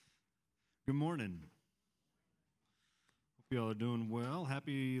Good morning. Hope you all are doing well.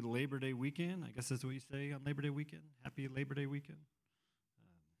 Happy Labor Day weekend. I guess that's what you say on Labor Day weekend. Happy Labor Day weekend.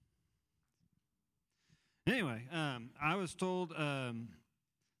 Anyway, I was told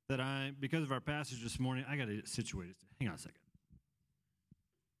that because of our passage this morning, I got to get situated. Hang on a second.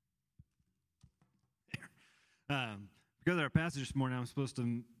 Because of our passage this morning, I'm supposed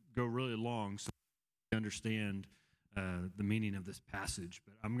to go really long so you understand the meaning of this passage,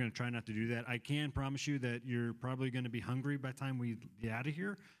 but I'm going to try not to do that. I can promise you that you're probably going to be hungry by the time we get out of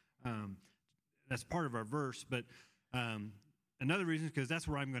here. That's part of our verse, but another reason is because that's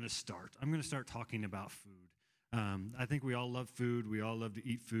where I'm going to start. I'm going to start talking about food. I think we all love food. We all love to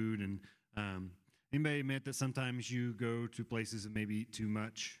eat food, and anybody admit that sometimes you go to places and maybe eat too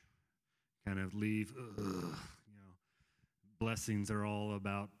much, kind of leave, blessings are all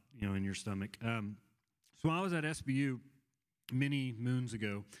about, in your stomach. So I was at SBU many moons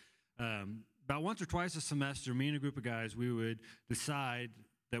ago. About once or twice a semester, me and a group of guys, we would decide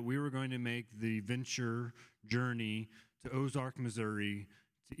that we were going to make the venture journey to Ozark, Missouri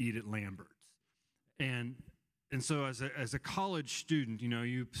to eat at Lambert's. And so as a college student,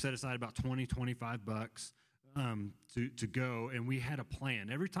 you set aside about $20-$25 to go, and we had a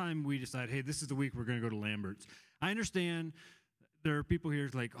plan. Every time we decide, hey, this is the week we're going to go to Lambert's. I understand there are people here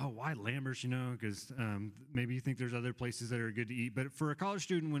like, oh, why Lambert's, because maybe you think there's other places that are good to eat. But for a college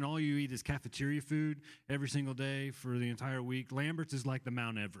student, when all you eat is cafeteria food every single day for the entire week, Lambert's is like the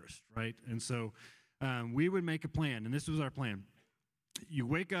Mount Everest, right? And so we would make a plan, and this was our plan. You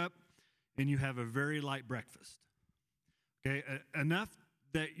wake up, and you have a very light breakfast, okay? Enough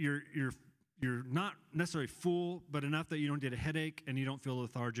that you're not necessarily full, but enough that you don't get a headache and you don't feel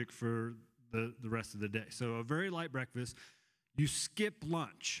lethargic for the rest of the day. So a very light breakfast. You skip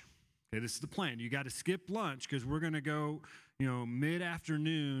lunch. Okay, this is the plan. You got to skip lunch because we're going to go,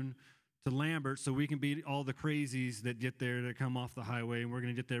 mid-afternoon to Lambert so we can beat all the crazies that get there to come off the highway, and we're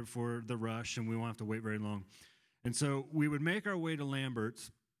going to get there before the rush, and we won't have to wait very long. And so we would make our way to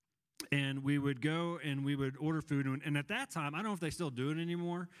Lambert's, and we would go and we would order food. And at that time, I don't know if they still do it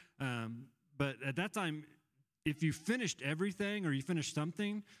anymore, but at that time, if you finished everything or you finished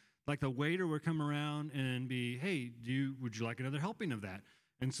something, like the waiter would come around and be, hey, would you like another helping of that?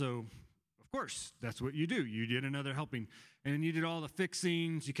 And so, of course, that's what you do. You did another helping. And you did all the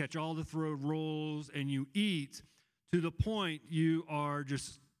fixings, you catch all the throw rolls, and you eat to the point you are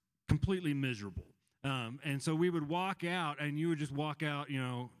just completely miserable. And so we would walk out, and you would just walk out,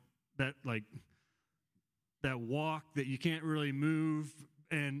 that walk that you can't really move.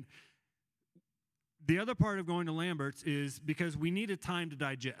 And the other part of going to Lambert's is because we needed time to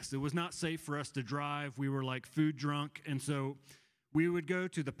digest. It was not safe for us to drive. We were like food drunk. And so we would go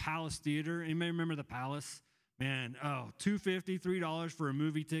to the Palace Theater. Anybody remember the Palace? Man, $2.50, $3 for a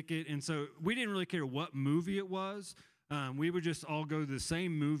movie ticket. And so we didn't really care what movie it was. We would just all go to the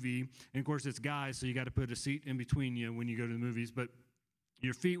same movie. And of course, it's guys, so you got to put a seat in between you when you go to the movies. But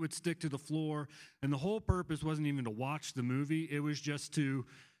your feet would stick to the floor. And the whole purpose wasn't even to watch the movie. It was just to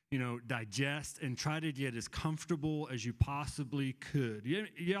digest and try to get as comfortable as you possibly could.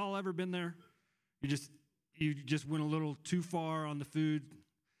 Y'all ever been there? You just went a little too far on the food.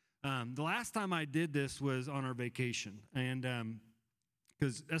 The last time I did this was on our vacation, and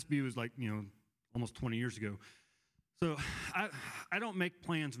because SBU was like almost 20 years ago. So I don't make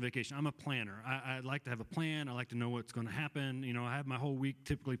plans for vacation. I'm a planner. I like to have a plan. I like to know what's going to happen. I have my whole week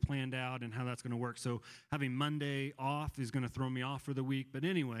typically planned out and how that's going to work. So having Monday off is going to throw me off for the week. But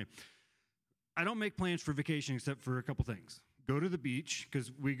anyway, I don't make plans for vacation except for a couple things. Go to the beach,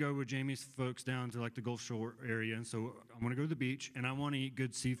 because we go with Jamie's folks down to like the Gulf Shore area. And so I want to go to the beach, and I want to eat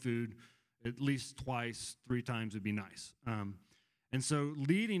good seafood at least twice, 3 times would be nice. And so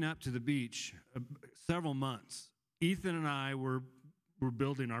leading up to the beach, several months, Ethan and I were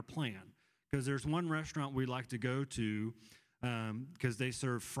building our plan, because there's one restaurant we like to go to because they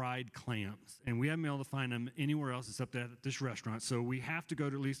serve fried clams, and we haven't been able to find them anywhere else except at this restaurant. So we have to go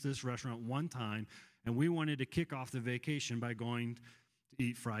to at least this restaurant one time, and we wanted to kick off the vacation by going to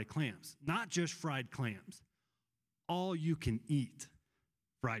eat fried clams. Not just fried clams, all you can eat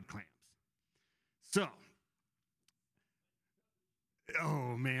fried clams. So,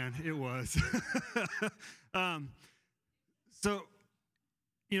 oh man, it was. So,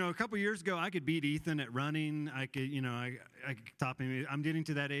 a couple years ago, I could beat Ethan at running. I could top him. I'm getting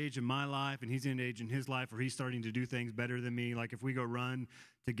to that age in my life, and he's in an age in his life where he's starting to do things better than me. Like if we go run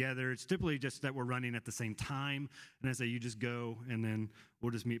together, it's typically just that we're running at the same time. And I say, you just go, and then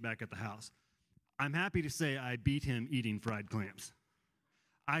we'll just meet back at the house. I'm happy to say I beat him eating fried clams.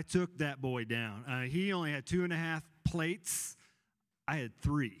 I took that boy down. He only had 2.5 plates. I had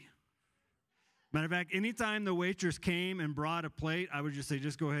 3. Matter of fact, anytime the waitress came and brought a plate, I would just say,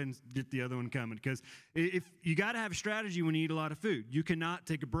 just go ahead and get the other one coming. Because if you got to have a strategy when you eat a lot of food. You cannot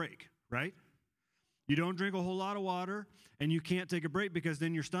take a break, right? You don't drink a whole lot of water, and you can't take a break because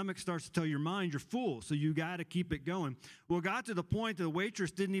then your stomach starts to tell your mind you're full. So you got to keep it going. Well, it got to the point that the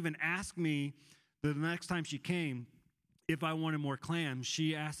waitress didn't even ask me the next time she came if I wanted more clams.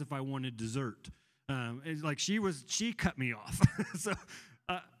 She asked if I wanted dessert. It's like she cut me off. So.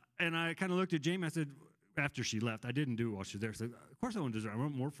 And I kind of looked at Jamie. I said, after she left, I didn't do it while she was there. I said, of course I want dessert. I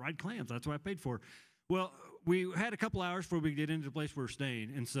want more fried clams. That's what I paid for. Well, we had a couple hours before we get into the place we were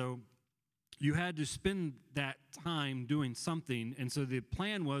staying. And so you had to spend that time doing something. And so the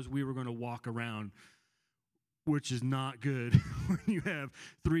plan was we were going to walk around, which is not good when you have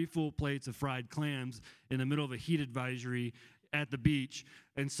 3 full plates of fried clams in the middle of a heat advisory at the beach.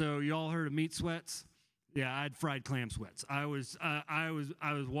 And so you all heard of meat sweats? Yeah, I had fried clam sweats. I was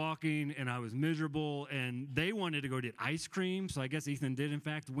walking and I was miserable, and they wanted to go get ice cream. So I guess Ethan did in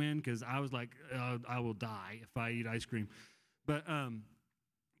fact win because I was like, I will die if I eat ice cream. But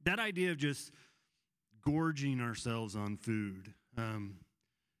that idea of just gorging ourselves on food,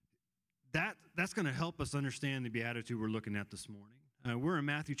 that's going to help us understand the beatitude we're looking at this morning. We're in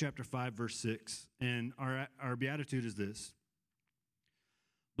Matthew chapter 5, verse 6, and our beatitude is this.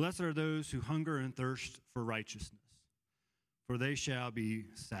 Blessed are those who hunger and thirst for righteousness, for they shall be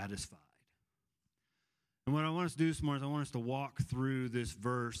satisfied. And what I want us to do this morning is I want us to walk through this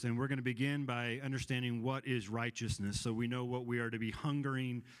verse, and we're going to begin by understanding what is righteousness so we know what we are to be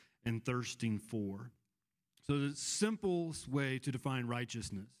hungering and thirsting for. So the simplest way to define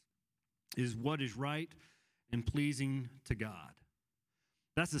righteousness is what is right and pleasing to God.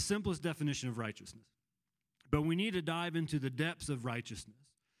 That's the simplest definition of righteousness. But we need to dive into the depths of righteousness,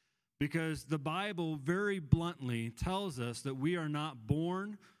 because the Bible very bluntly tells us that we are not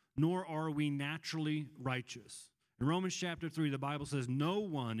born, nor are we naturally righteous. In Romans chapter 3, the Bible says, no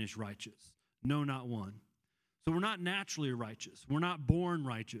one is righteous. No, not one. So we're not naturally righteous. We're not born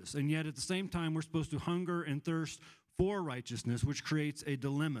righteous. And yet at the same time, we're supposed to hunger and thirst for righteousness, which creates a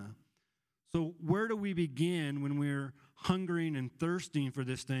dilemma. So where do we begin when we're hungering and thirsting for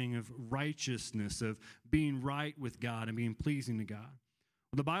this thing of righteousness, of being right with God and being pleasing to God?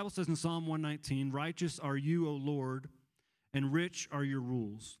 Well, the Bible says in Psalm 119, righteous are you, O Lord, and rich are your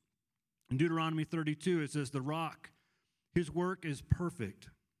rules. In Deuteronomy 32, it says, the rock, his work is perfect,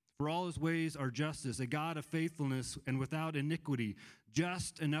 for all his ways are justice, a God of faithfulness and without iniquity,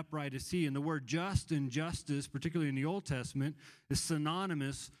 just and upright is he. And the word just and justice, particularly in the Old Testament, is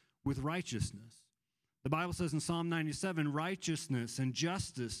synonymous with righteousness. The Bible says in Psalm 97, righteousness and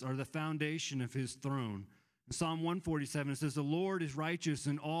justice are the foundation of his throne. In Psalm 147, it says, the Lord is righteous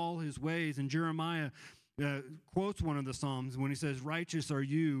in all his ways. And Jeremiah quotes one of the Psalms when he says, righteous are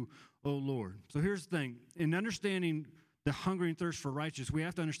you, O Lord. So here's the thing. In understanding the hunger and thirst for righteousness, we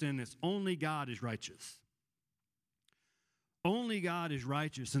have to understand this. Only God is righteous. Only God is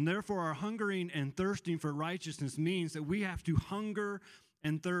righteous. And therefore, our hungering and thirsting for righteousness means that we have to hunger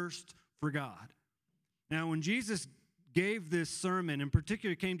and thirst for God. Now, when Jesus gave this sermon, in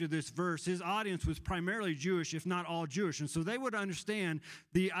particular came to this verse, his audience was primarily Jewish, if not all Jewish. And so they would understand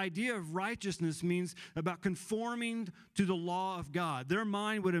the idea of righteousness means about conforming to the law of God. Their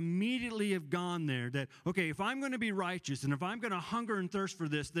mind would immediately have gone there that, okay, if I'm going to be righteous and if I'm going to hunger and thirst for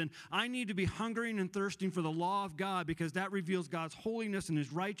this, then I need to be hungering and thirsting for the law of God, because that reveals God's holiness and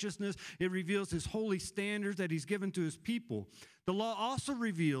his righteousness. It reveals his holy standards that he's given to his people. The law also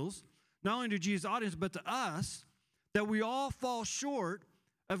reveals, not only to Jesus' audience, but to us, that we all fall short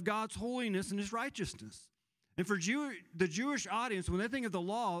of God's holiness and his righteousness. And for the Jewish audience, when they think of the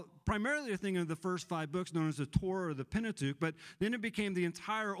law, primarily they're thinking of the first 5 books known as the Torah or the Pentateuch, but then it became the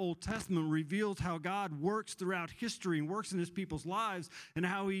entire Old Testament, reveals how God works throughout history and works in his people's lives, and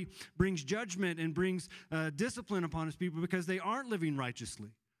how he brings judgment and brings discipline upon his people because they aren't living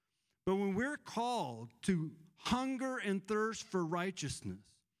righteously. But when we're called to hunger and thirst for righteousness,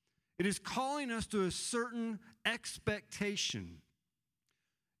 it is calling us to a certain expectation.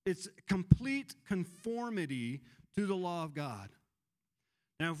 It's complete conformity to the law of God.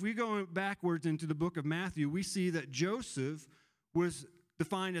 Now, if we go backwards into the book of Matthew, we see that Joseph was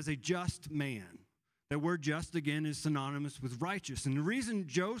defined as a just man. That word just, again, is synonymous with righteous. And the reason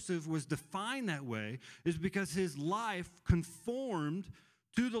Joseph was defined that way is because his life conformed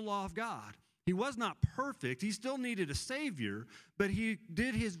to the law of God. He was not perfect. He still needed a Savior, but he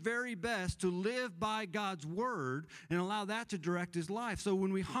did his very best to live by God's word and allow that to direct his life. So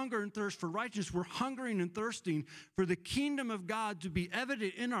when we hunger and thirst for righteousness, we're hungering and thirsting for the kingdom of God to be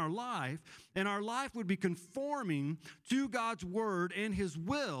evident in our life, and our life would be conforming to God's word and his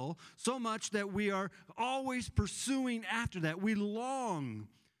will so much that we are always pursuing after that. We long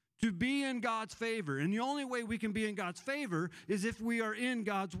to be in God's favor. And the only way we can be in God's favor is if we are in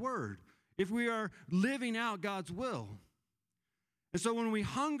God's word, if we are living out God's will. And so when we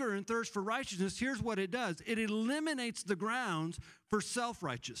hunger and thirst for righteousness, here's what it does. It eliminates the grounds for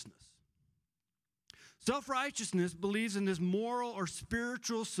self-righteousness. Self-righteousness believes in this moral or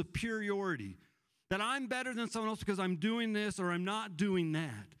spiritual superiority, that I'm better than someone else because I'm doing this or I'm not doing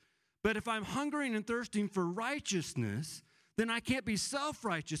that. But if I'm hungering and thirsting for righteousness, then I can't be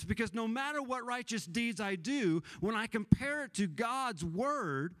self-righteous, because no matter what righteous deeds I do, when I compare it to God's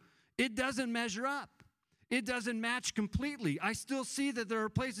word, it doesn't measure up. It doesn't match completely. I still see that there are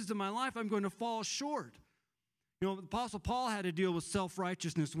places in my life I'm going to fall short. You know, the Apostle Paul had to deal with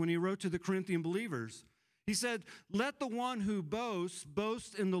self-righteousness when he wrote to the Corinthian believers. He said, "Let the one who boasts,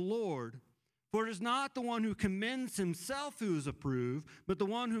 boast in the Lord. For it is not the one who commends himself who is approved, but the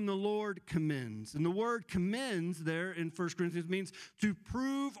one whom the Lord commends." And the word commends there in 1 Corinthians means to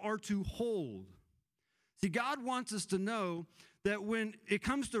prove or to hold. See, God wants us to know that when it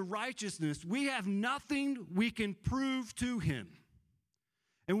comes to righteousness, we have nothing we can prove to him.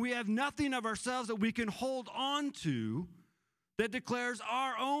 And we have nothing of ourselves that we can hold on to that declares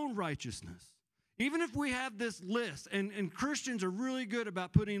our own righteousness. Even if we have this list, and Christians are really good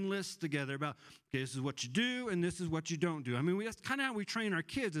about putting lists together about, okay, this is what you do and this is what you don't do. I mean, that's kind of how we train our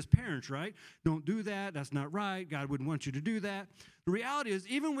kids as parents, right? Don't do that. That's not right. God wouldn't want you to do that. The reality is,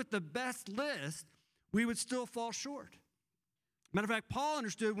 even with the best list, we would still fall short. Matter of fact, Paul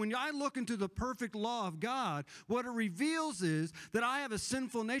understood when I look into the perfect law of God, what it reveals is that I have a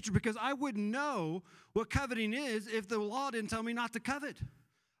sinful nature, because I wouldn't know what coveting is if the law didn't tell me not to covet.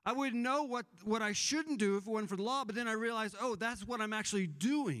 I wouldn't know what I shouldn't do if it wasn't for the law, but then I realized, oh, that's what I'm actually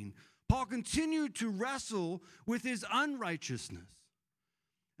doing. Paul continued to wrestle with his unrighteousness.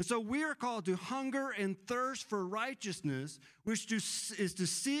 And so we are called to hunger and thirst for righteousness, which is to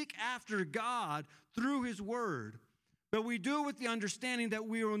seek after God through his word. But we do it with the understanding that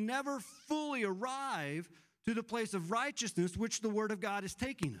we will never fully arrive to the place of righteousness which the word of God is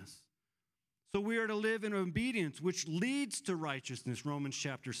taking us. So we are to live in obedience, which leads to righteousness, Romans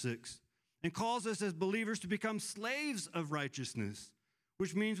chapter 6, and calls us as believers to become slaves of righteousness,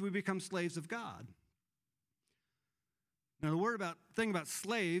 which means we become slaves of God. Now, the thing about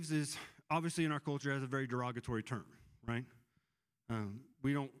slaves is obviously in our culture has a very derogatory term, right?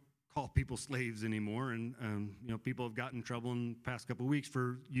 We don't call people slaves anymore, and people have gotten in trouble in the past couple of weeks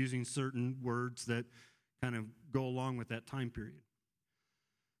for using certain words that kind of go along with that time period.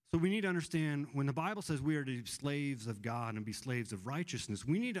 So we need to understand, when the Bible says we are to be slaves of God and be slaves of righteousness,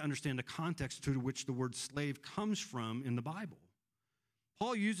 we need to understand the context to which the word slave comes from in the Bible.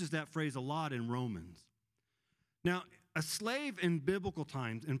 Paul uses that phrase a lot in Romans. Now, a slave in biblical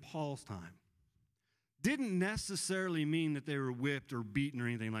times, in Paul's time, didn't necessarily mean that they were whipped or beaten or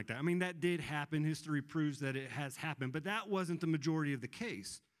anything like that. I mean, that did happen. History proves that it has happened, but that wasn't the majority of the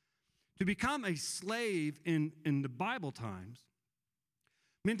case. To become a slave in the Bible times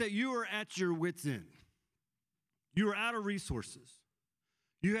meant that you were at your wits' end. You were out of resources.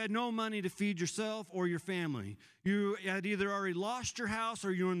 You had no money to feed yourself or your family. You had either already lost your house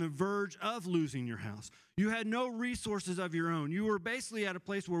or you were on the verge of losing your house. You had no resources of your own. You were basically at a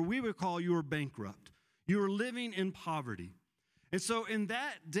place where we would call you were bankrupt. You were living in poverty. And so in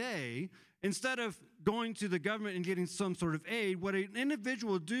that day, instead of going to the government and getting some sort of aid, what an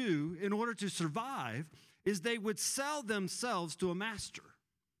individual would do in order to survive is they would sell themselves to a master.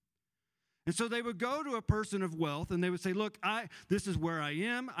 And so they would go to a person of wealth and they would say, look, this is where I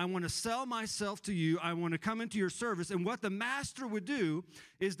am. I want to sell myself to you. I want to come into your service. And what the master would do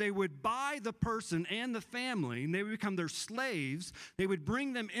is they would buy the person and the family, and they would become their slaves. They would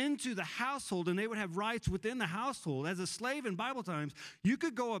bring them into the household, and they would have rights within the household. As a slave in Bible times, you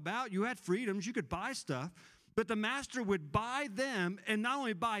could go about, you had freedoms, you could buy stuff, but the master would buy them, and not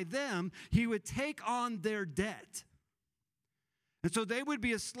only buy them, he would take on their debt. And so they would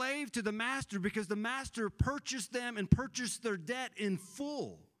be a slave to the master because the master purchased them and purchased their debt in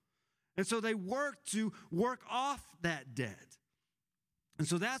full. And so they worked to work off that debt. And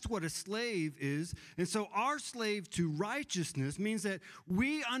so that's what a slave is. And so our slave to righteousness means that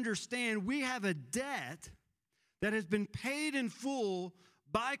we understand we have a debt that has been paid in full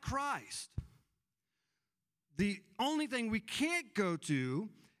by Christ. The only thing we can't go to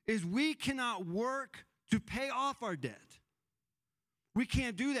is we cannot work to pay off our debt. We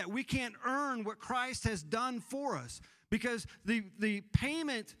can't do that. We can't earn what Christ has done for us because the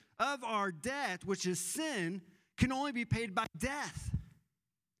payment of our debt, which is sin, can only be paid by death.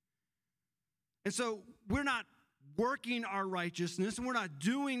 And so we're not working our righteousness, and we're not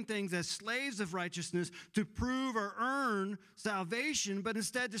doing things as slaves of righteousness to prove or earn salvation, but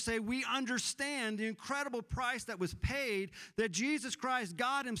instead to say we understand the incredible price that was paid, that Jesus Christ,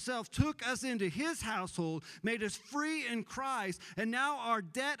 God himself, took us into his household, made us free in Christ, and now our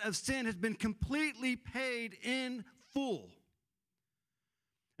debt of sin has been completely paid in full.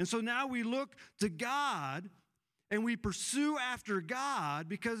 And so now we look to God and we pursue after God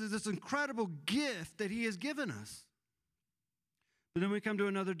because of this incredible gift that he has given us. But then we come to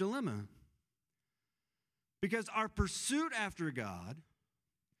another dilemma. Because our pursuit after God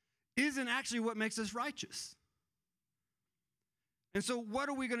isn't actually what makes us righteous. And so what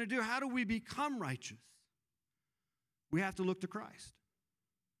are we going to do? How do we become righteous? We have to look to Christ.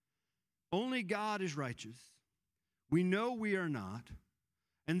 Only God is righteous. We know we are not.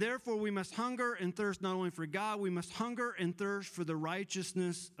 And therefore, we must hunger and thirst not only for God, we must hunger and thirst for the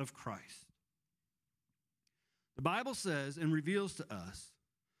righteousness of Christ. The Bible says and reveals to us,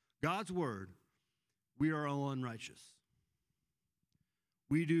 God's word, we are all unrighteous.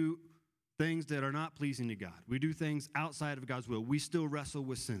 We do things that are not pleasing to God. We do things outside of God's will. We still wrestle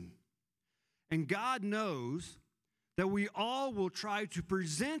with sin. And God knows that we all will try to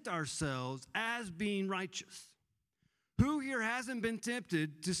present ourselves as being righteous. Who here hasn't been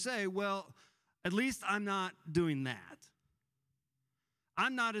tempted to say, well, at least I'm not doing that.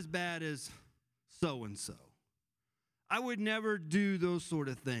 I'm not as bad as so-and-so. I would never do those sort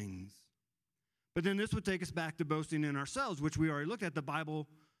of things. But then this would take us back to boasting in ourselves, which we already looked at. The Bible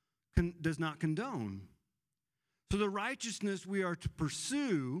does not condone. So the righteousness we are to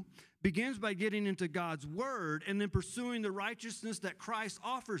pursue begins by getting into God's word and then pursuing the righteousness that Christ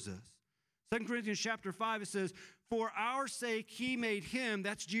offers us. 2 Corinthians chapter 5, it says, for our sake he made him,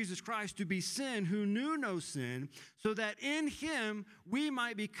 that's Jesus Christ, to be sin who knew no sin, so that in him we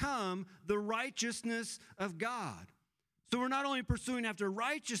might become the righteousness of God. So we're not only pursuing after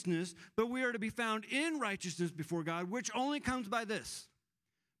righteousness, but we are to be found in righteousness before God, which only comes by this,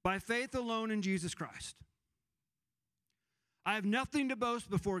 by faith alone in Jesus Christ. I have nothing to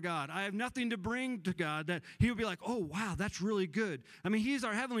boast before God. I have nothing to bring to God that he will be like, oh, wow, that's really good. I mean, he's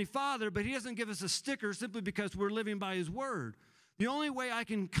our heavenly Father, but he doesn't give us a sticker simply because we're living by his word. The only way I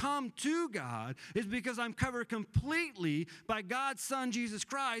can come to God is because I'm covered completely by God's Son, Jesus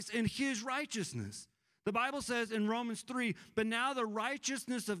Christ, and his righteousness. The Bible says in Romans 3, but now the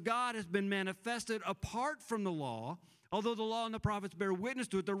righteousness of God has been manifested apart from the law, although the law and the prophets bear witness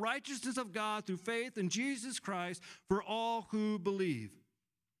to it, the righteousness of God through faith in Jesus Christ for all who believe.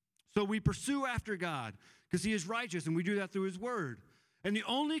 So we pursue after God because he is righteous, and we do that through his word. And the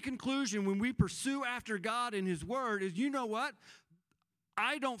only conclusion when we pursue after God in his word is, you know what?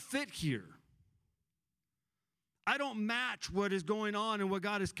 I don't fit here. I don't match what is going on and what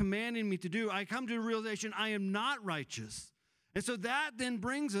God is commanding me to do. I come to the realization I am not righteous. And so that then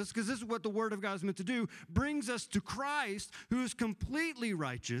brings us, because this is what the word of God is meant to do, brings us to Christ, who is completely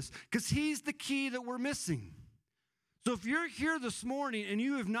righteous, because he's the key that we're missing. So if you're here this morning and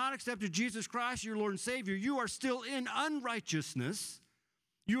you have not accepted Jesus Christ, your Lord and Savior, you are still in unrighteousness.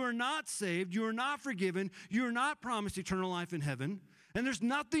 You are not saved. You are not forgiven. You are not promised eternal life in heaven. And there's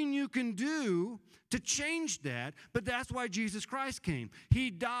nothing you can do to change that, but that's why Jesus Christ came. He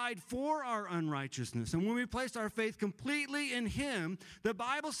died for our unrighteousness. And when we place our faith completely in him, the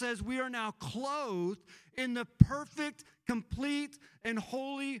Bible says we are now clothed in the perfect, complete, and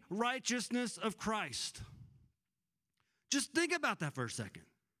holy righteousness of Christ. Just think about that for a second.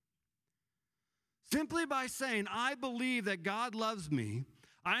 Simply by saying, I believe that God loves me,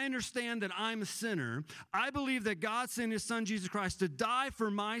 I understand that I'm a sinner. I believe that God sent his son, Jesus Christ, to die for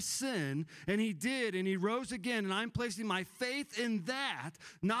my sin, and he did, and he rose again, and I'm placing my faith in that,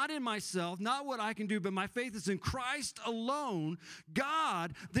 not in myself, not what I can do, but my faith is in Christ alone.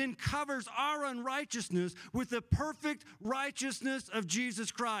 God then covers our unrighteousness with the perfect righteousness of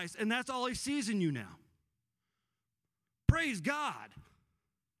Jesus Christ, and that's all he sees in you now. Praise God,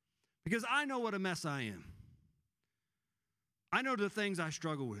 because I know what a mess I am. I know the things I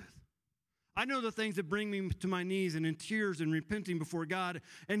struggle with. I know the things that bring me to my knees and in tears and repenting before God.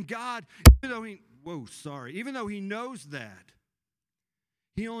 And God, even though he knows that,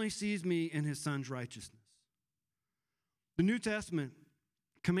 he only sees me in his son's righteousness. The New Testament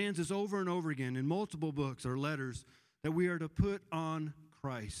commands us over and over again in multiple books or letters that we are to put on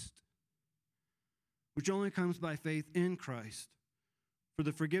Christ, which only comes by faith in Christ for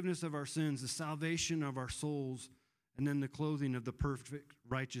the forgiveness of our sins, the salvation of our souls, and then the clothing of the perfect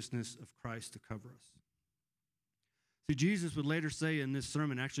righteousness of Christ to cover us. See, Jesus would later say in this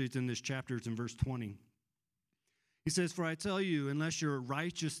sermon, actually it's in this chapter, it's in verse 20. He says, "For I tell you, unless your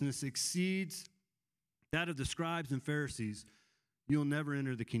righteousness exceeds that of the scribes and Pharisees, you'll never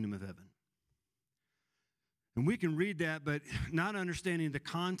enter the kingdom of heaven." And we can read that, but not understanding the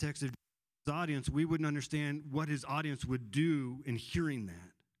context of his audience, we wouldn't understand what his audience would do in hearing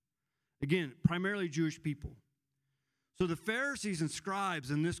that. Again, primarily Jewish people. So the Pharisees and scribes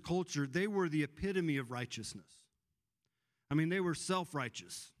in this culture, they were the epitome of righteousness. I mean, they were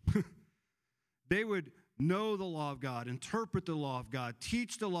self-righteous. They would know the law of God, interpret the law of God,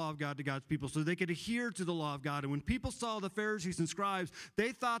 teach the law of God to God's people so they could adhere to the law of God. And when people saw the Pharisees and scribes,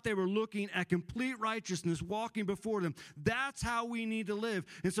 they thought they were looking at complete righteousness walking before them. That's how we need to live.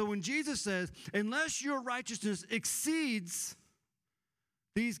 And so when Jesus says, unless your righteousness exceeds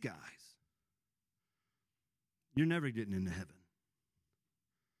these guys, you're never getting into heaven.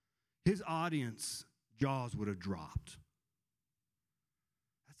 His audience jaws would have dropped.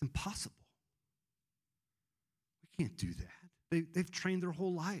 That's impossible. We can't do that. They've trained their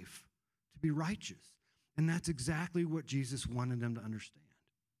whole life to be righteous. And that's exactly what Jesus wanted them to understand.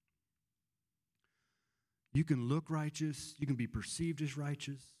 You can look righteous. You can be perceived as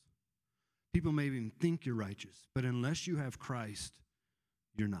righteous. People may even think you're righteous. But unless you have Christ,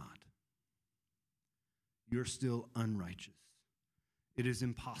 you're not. You're still unrighteous. It is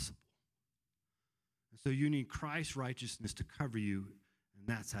impossible. And so you need Christ's righteousness to cover you, and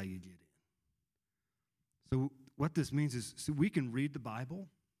that's how you get in. So what this means is, so we can read the Bible.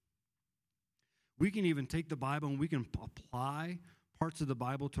 We can even take the Bible and we can apply parts of the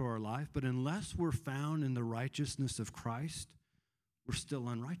Bible to our life, but unless we're found in the righteousness of Christ, we're still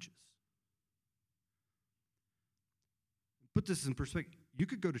unrighteous. Put this in perspective. You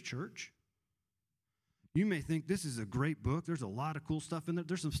could go to church. You may think this is a great book. There's a lot of cool stuff in there.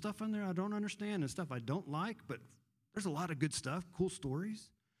 There's some stuff in there I don't understand and stuff I don't like, but there's a lot of good stuff, cool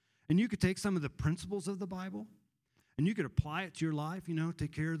stories. And you could take some of the principles of the Bible and you could apply it to your life,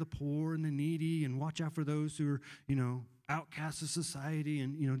 take care of the poor and the needy and watch out for those who are, outcasts of society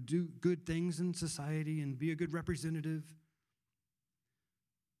and, do good things in society and be a good representative.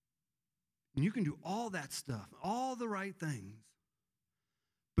 And you can do all that stuff, all the right things.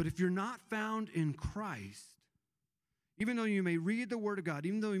 But if you're not found in Christ, even though you may read the Word of God,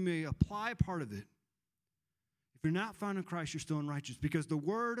 even though you may apply part of it, if you're not found in Christ, you're still unrighteous, because the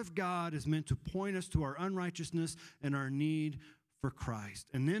Word of God is meant to point us to our unrighteousness and our need for Christ.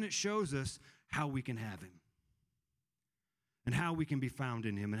 And then it shows us how we can have Him and how we can be found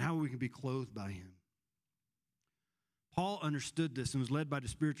in Him and how we can be clothed by Him. Paul understood this and was led by the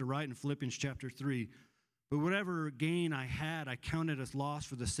Spirit to write in Philippians chapter 3, "But whatever gain I had, I counted as loss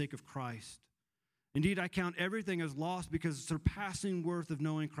for the sake of Christ. Indeed, I count everything as loss because of the surpassing worth of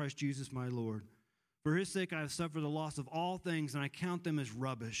knowing Christ Jesus my Lord. For His sake I have suffered the loss of all things, and I count them as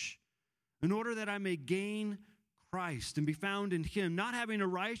rubbish, in order that I may gain Christ and be found in Him, not having a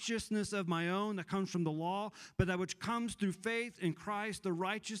righteousness of my own that comes from the law, but that which comes through faith in Christ, the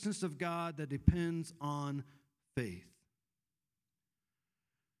righteousness of God that depends on faith."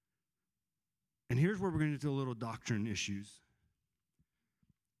 And here's where we're going to get to a little doctrine issues.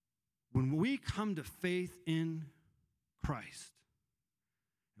 When we come to faith in Christ,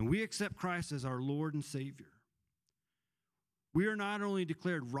 and we accept Christ as our Lord and Savior, we are not only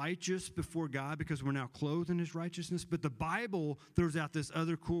declared righteous before God because we're now clothed in His righteousness, but the Bible throws out this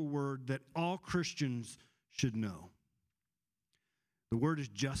other cool word that all Christians should know. The word is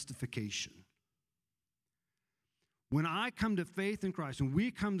justification. When I come to faith in Christ, when we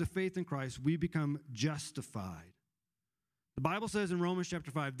come to faith in Christ, we become justified. The Bible says in Romans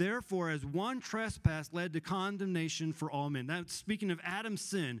chapter 5, "Therefore, as one trespass led to condemnation for all men." That's speaking of Adam's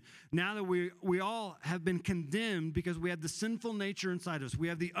sin. Now that we all have been condemned because we have the sinful nature inside us. We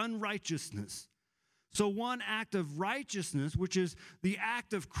have the unrighteousness. So one act of righteousness, which is the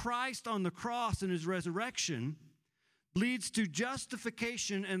act of Christ on the cross and His resurrection, leads to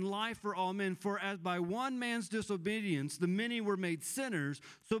justification and life for all men. For as by one man's disobedience the many were made sinners,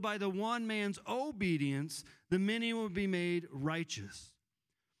 so by the one man's obedience the many will be made righteous.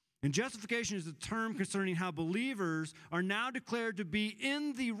 And justification is a term concerning how believers are now declared to be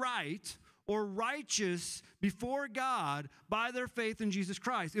in the right or righteous before God by their faith in Jesus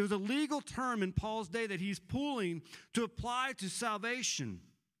Christ. It was a legal term in Paul's day that he's pulling to apply to salvation.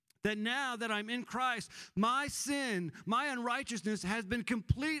 That now that I'm in Christ, my sin, my unrighteousness has been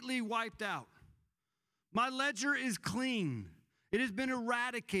completely wiped out. My ledger is clean. It has been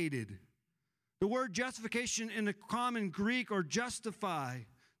eradicated. The word justification in the common Greek, or justify,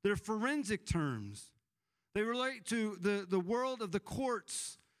 they're forensic terms. They relate to the world of the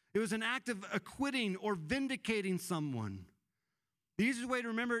courts. It was an act of acquitting or vindicating someone. The easiest way to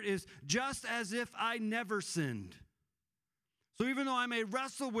remember it is just as if I never sinned. So even though I may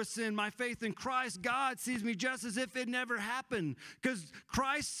wrestle with sin, my faith in Christ, God sees me just as if it never happened. Because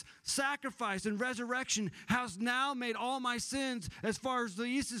Christ's sacrifice and resurrection has now made all my sins as far as the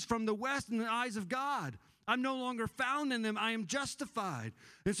east is from the west in the eyes of God. I'm no longer found in them. I am justified.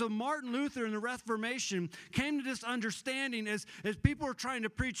 And so Martin Luther in the Reformation came to this understanding as people were trying to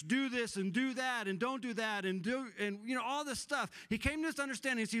preach, do this and do that and don't do that and all this stuff. He came to this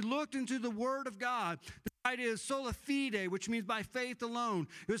understanding as he looked into the Word of God. The idea is sola fide, which means by faith alone.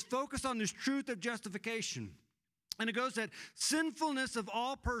 It was focused on this truth of justification. And it goes that sinfulness of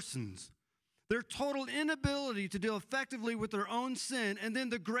all persons, their total inability to deal effectively with their own sin, and then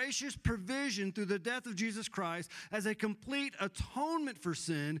the gracious provision through the death of Jesus Christ as a complete atonement for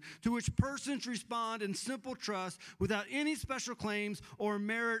sin to which persons respond in simple trust without any special claims or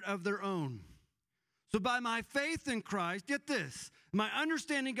merit of their own. So by my faith in Christ, get this, my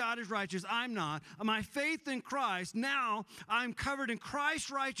understanding God is righteous, I'm not. My faith in Christ, now I'm covered in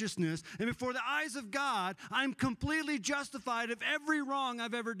Christ's righteousness, and before the eyes of God, I'm completely justified of every wrong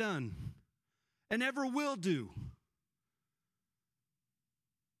I've ever done and ever will do.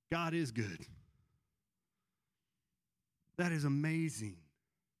 God is good. That is amazing.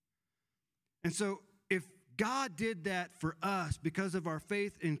 And so if God did that for us because of our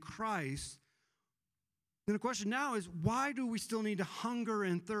faith in Christ, then the question now is, why do we still need to hunger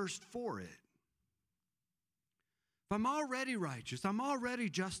and thirst for it? If I'm already righteous, I'm already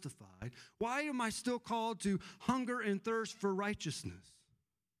justified, why am I still called to hunger and thirst for righteousness?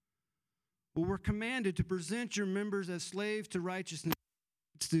 Well, we're commanded to present your members as slaves to righteousness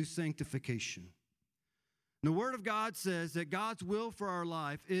through sanctification. The Word of God says that God's will for our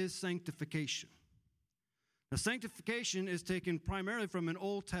life is sanctification. Now, sanctification is taken primarily from an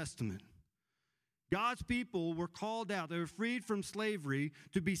Old Testament. God's people were called out. They were freed from slavery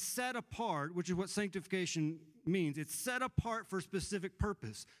to be set apart, which is what sanctification means. It's set apart for a specific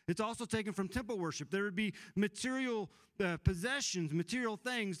purpose. It's also taken from temple worship. There would be material possessions, material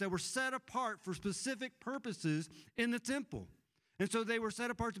things that were set apart for specific purposes in the temple. And so they were set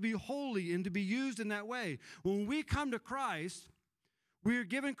apart to be holy and to be used in that way. When we come to Christ, we are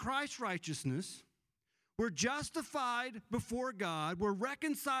given Christ's righteousness. We're justified before God. We're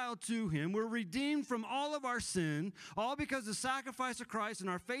reconciled to Him. We're redeemed from all of our sin, all because of the sacrifice of Christ and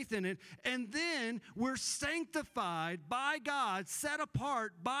our faith in it. And then we're sanctified by God, set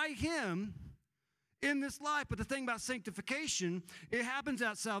apart by Him in this life. But the thing about sanctification, it happens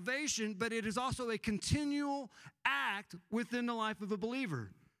at salvation, but it is also a continual act within the life of a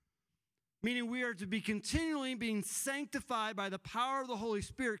believer. Meaning we are to be continually being sanctified by the power of the Holy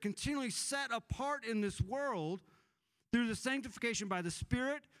Spirit, continually set apart in this world through the sanctification by the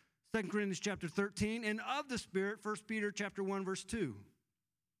Spirit, 2 Corinthians chapter 13, and of the Spirit, 1 Peter chapter 1, verse 2.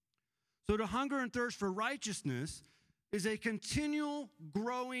 So to hunger and thirst for righteousness is a continual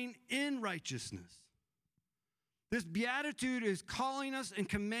growing in righteousness. This beatitude is calling us and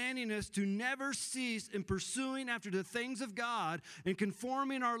commanding us to never cease in pursuing after the things of God and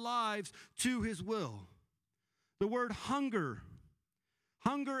conforming our lives to His will. The word hunger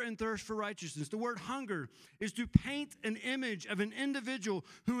and thirst for righteousness. The word hunger is to paint an image of an individual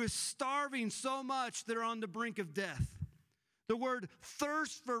who is starving so much they're on the brink of death. The word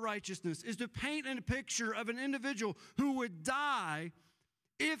thirst for righteousness is to paint a picture of an individual who would die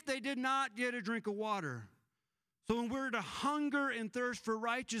if they did not get a drink of water. So when we're to hunger and thirst for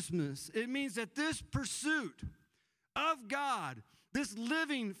righteousness, it means that this pursuit of God, this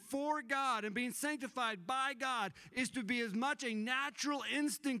living for God and being sanctified by God, is to be as much a natural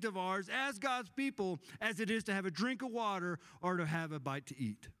instinct of ours as God's people as it is to have a drink of water or to have a bite to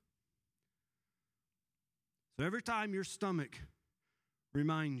eat. So every time your stomach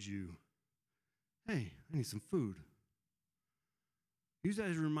reminds you, hey, I need some food, use that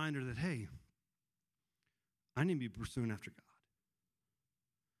as a reminder that, hey, I need to be pursuing after God.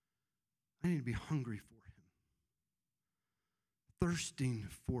 I need to be hungry for Him, thirsting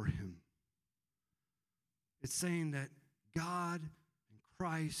for Him. It's saying that God and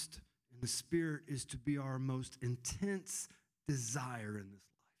Christ and the Spirit is to be our most intense desire in this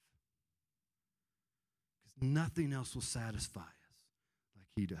life. Because nothing else will satisfy us like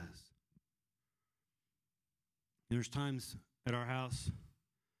He does. And there's times at our house,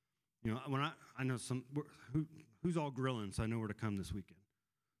 you know, when I know who's all grilling, so I know where to come this weekend.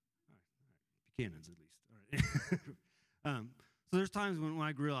 All right. Buchanan's at least. All right. So there's times when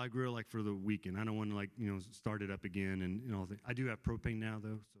I grill like for the weekend. I don't want to start it up again and all that. I do have propane now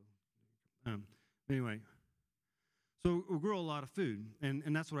though. So anyway, so we grill a lot of food,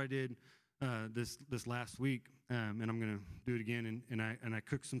 and that's what I did this last week, and I'm gonna do it again. And I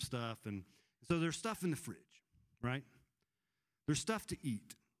cooked some stuff, and so there's stuff in the fridge, right? There's stuff to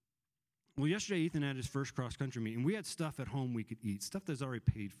eat. Well, yesterday Ethan had his first cross country meet, and we had stuff at home we could eat, stuff that's already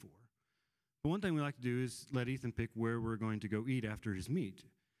paid for. But one thing we like to do is let Ethan pick where we're going to go eat after his meet.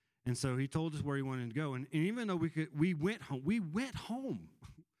 And so he told us where he wanted to go. And even though we went home.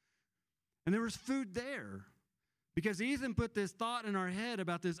 And there was food there. Because Ethan put this thought in our head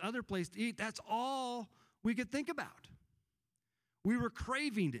about this other place to eat. That's all we could think about. We were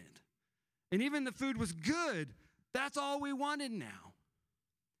craving it. And even the food was good. That's all we wanted now.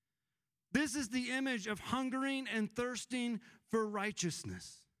 This is the image of hungering and thirsting for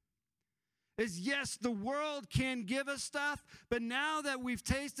righteousness. Is yes, the world can give us stuff, but now that we've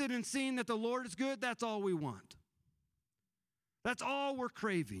tasted and seen that the Lord is good, that's all we want. That's all we're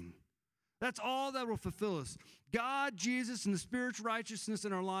craving. That's all that will fulfill us. God, Jesus, and the Spirit's righteousness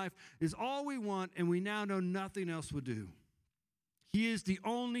in our life is all we want, and we now know nothing else will do. He is the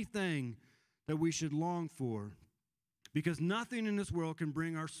only thing that we should long for, because nothing in this world can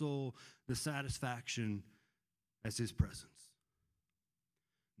bring our soul the satisfaction as His presence.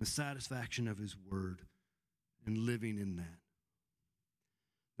 The satisfaction of His word and living in that.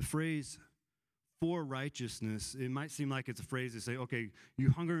 The phrase for righteousness, it might seem like it's a phrase to say, okay, you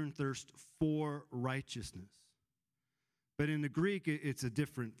hunger and thirst for righteousness. But in the Greek, it's a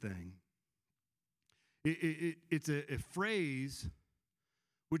different thing. It's a phrase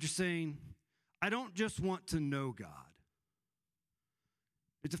which is saying, I don't just want to know God.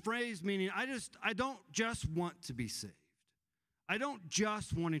 It's a phrase meaning I don't just want to be saved. I don't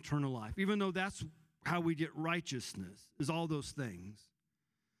just want eternal life, even though that's how we get righteousness, is all those things.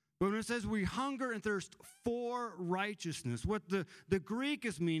 But when it says we hunger and thirst for righteousness, what the Greek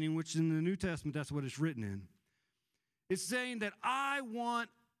is meaning, which in the New Testament, that's what it's written in, it's saying that I want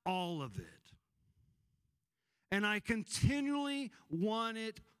all of it. And I continually want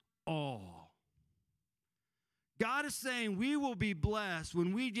it all. God is saying we will be blessed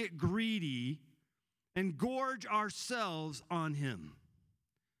when we get greedy and gorge ourselves on Him.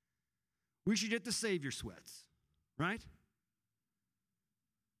 We should get the Savior sweats, right?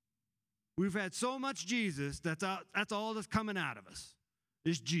 We've had so much Jesus, that's all that's coming out of us,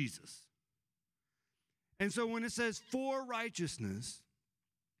 is Jesus. And so when it says for righteousness,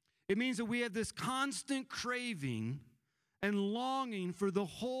 it means that we have this constant craving and longing for the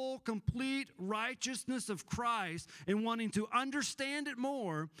whole complete righteousness of Christ and wanting to understand it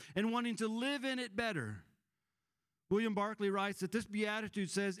more and wanting to live in it better. William Barclay writes that this beatitude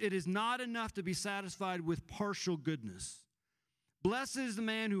says it is not enough to be satisfied with partial goodness. Blessed is the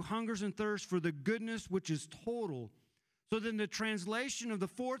man who hungers and thirsts for the goodness which is total. So then the translation of the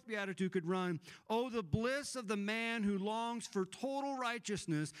fourth beatitude could run, oh, the bliss of the man who longs for total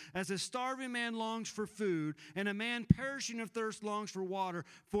righteousness as a starving man longs for food and a man perishing of thirst longs for water,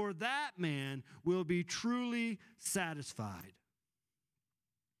 for that man will be truly satisfied.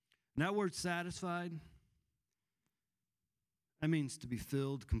 And that word satisfied, that means to be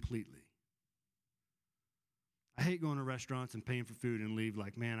filled completely. I hate going to restaurants and paying for food and leave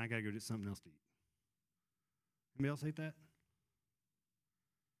like, man, I got to go get something else to eat. Anybody else hate that?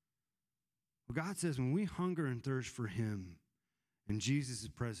 Well, God says when we hunger and thirst for Him in Jesus'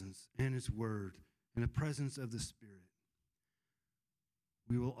 presence and His Word, in the presence of the Spirit,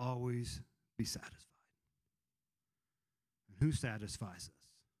 we will always be satisfied. And who satisfies us?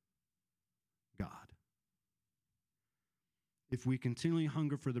 God. If we continually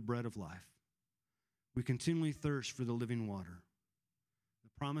hunger for the bread of life, we continually thirst for the living water, the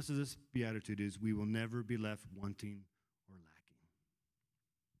promise of this beatitude is we will never be left wanting or lacking.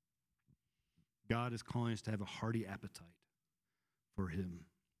 God is calling us to have a hearty appetite for Him,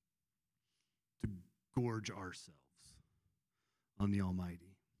 to gorge ourselves on the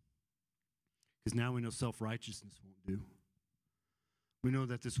Almighty. Because now we know self-righteousness won't do. We know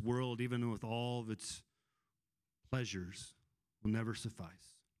that this world, even with all of its pleasures, will never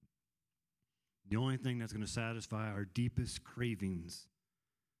suffice. The only thing that's going to satisfy our deepest cravings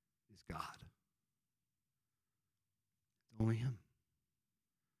is God. Only Him.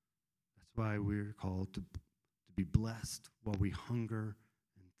 That's why we're called to be blessed while we hunger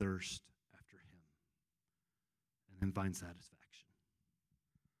and thirst after Him and then find satisfaction.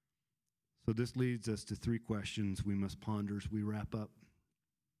 So this leads us to 3 questions we must ponder as we wrap up.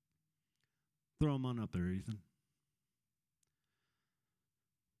 Throw them on up there, Ethan.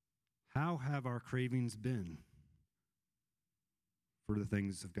 How have our cravings been? for the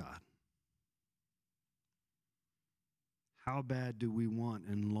things of God? How bad do we want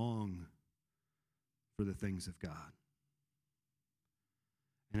and long for the things of God?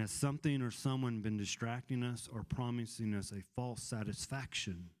 And has something or someone been distracting us or promising us a false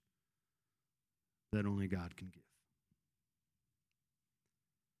satisfaction that only God can give?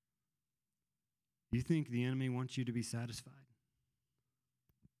 You think the enemy wants you to be satisfied?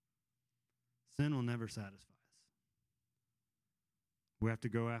 Sin will never satisfy us. We have to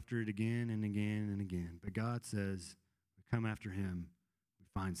go after it again and again and again. But God says, we come after him, we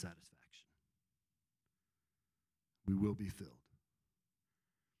find satisfaction. We will be filled.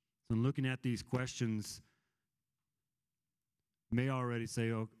 So in looking at these questions, you may already say,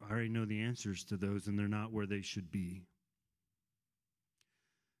 oh, I already know the answers to those, and they're not where they should be.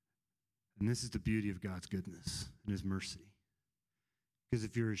 And this is the beauty of God's goodness and his mercy. Because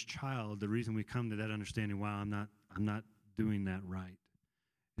if you're his child, the reason we come to that understanding, wow, I'm not doing that right,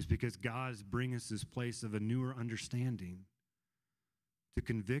 is because God is bringing us this place of a newer understanding to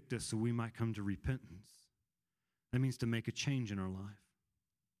convict us so we might come to repentance. That means to make a change in our life.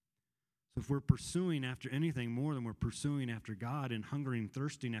 So if we're pursuing after anything more than we're pursuing after God and hungering and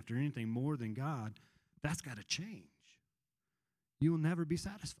thirsting after anything more than God, that's got to change. You will never be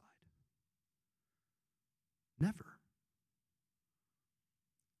satisfied. Never.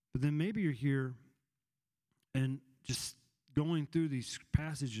 But then maybe you're here and just going through these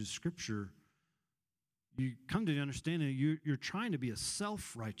passages of Scripture, you come to the understanding that you're trying to be a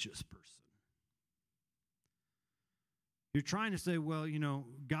self-righteous person. You're trying to say, well,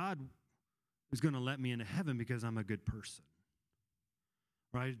 God is going to let me into heaven because I'm a good person.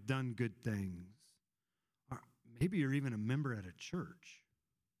 Or I've done good things. Or maybe you're even a member at a church.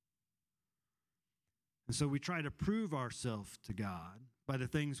 And so we try to prove ourselves to God by the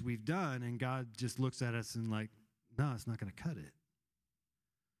things we've done, and God just looks at us and like, no, it's not going to cut it.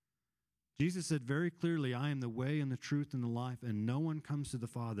 Jesus said very clearly, I am the way and the truth and the life, and no one comes to the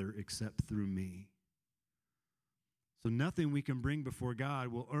Father except through me. So nothing we can bring before God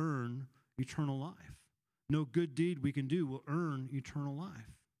will earn eternal life. No good deed we can do will earn eternal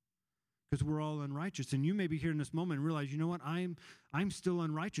life. Because we're all unrighteous. And you may be here in this moment and realize, you know what, I'm still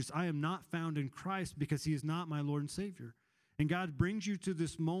unrighteous. I am not found in Christ because he is not my Lord and Savior. And God brings you to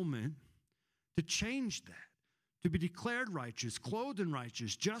this moment to change that, to be declared righteous, clothed in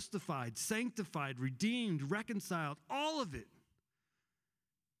righteous, justified, sanctified, redeemed, reconciled, all of it.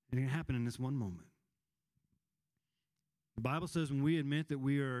 And it can happen in this one moment. The Bible says when we admit that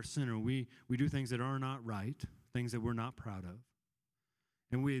we are a sinner, we do things that are not right, things that we're not proud of.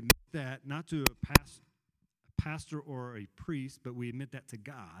 And we admit that not to a pastor or a priest, but we admit that to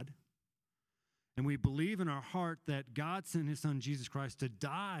God. And we believe in our heart that God sent his son, Jesus Christ, to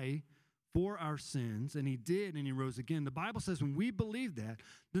die for our sins, and he did, and he rose again. The Bible says when we believe that,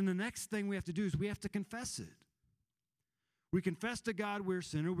 then the next thing we have to do is we have to confess it. We confess to God we're a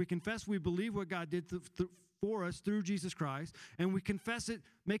sinner. We confess we believe what God did for us through Jesus Christ, and we confess it,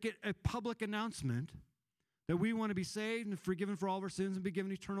 make it a public announcement that we want to be saved and forgiven for all of our sins and be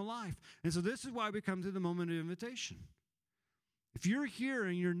given eternal life. And so this is why we come to the moment of invitation. If you're here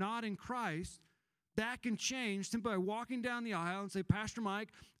and you're not in Christ, that can change simply by walking down the aisle and say, Pastor Mike,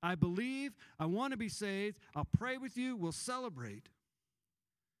 I believe, I want to be saved, I'll pray with you, we'll celebrate.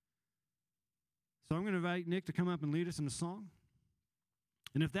 So I'm going to invite Nick to come up and lead us in a song.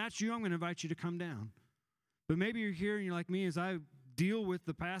 And if that's you, I'm going to invite you to come down. But maybe you're here and you're like me as I deal with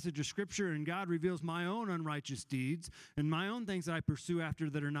the passage of Scripture and God reveals my own unrighteous deeds and my own things that I pursue after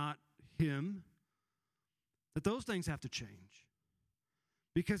that are not him, that those things have to change.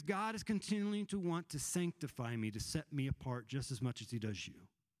 Because God is continuing to want to sanctify me, to set me apart just as much as he does you.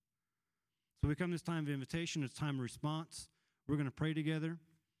 So we come this time of invitation, it's time of response. We're going to pray together.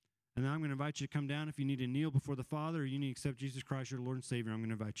 And then I'm going to invite you to come down if you need to kneel before the Father or you need to accept Jesus Christ, your Lord and Savior. I'm going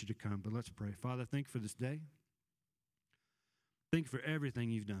to invite you to come. But let's pray. Father, thank you for this day. Thank you for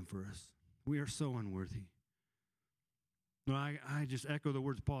everything you've done for us. We are so unworthy. No, I just echo the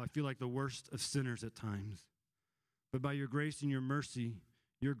words of Paul. I feel like the worst of sinners at times. But by your grace and your mercy,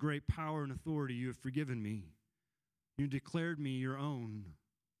 your great power and authority, you have forgiven me. You declared me your own.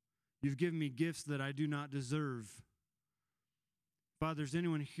 You've given me gifts that I do not deserve. Father, there's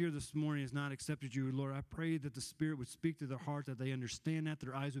anyone here this morning who has not accepted you, Lord, I pray that the Spirit would speak to their heart, that they understand that,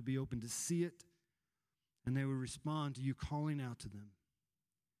 their eyes would be open to see it, and they would respond to you calling out to them.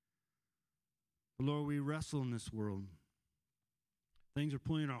 But Lord, we wrestle in this world. Things are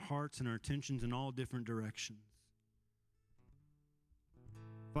pulling our hearts and our attentions in all different directions.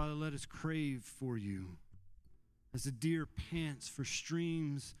 Father, let us crave for you. As the deer pants for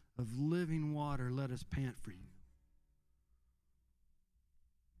streams of living water, let us pant for you.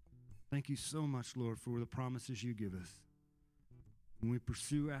 Thank you so much, Lord, for the promises you give us. When we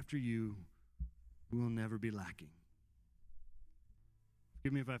pursue after you, we will never be lacking.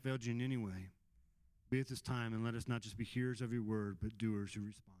 Forgive me if I failed you in any way. Be at this time and let us not just be hearers of your word, but doers who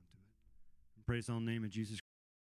respond to it. In praise on the name of Jesus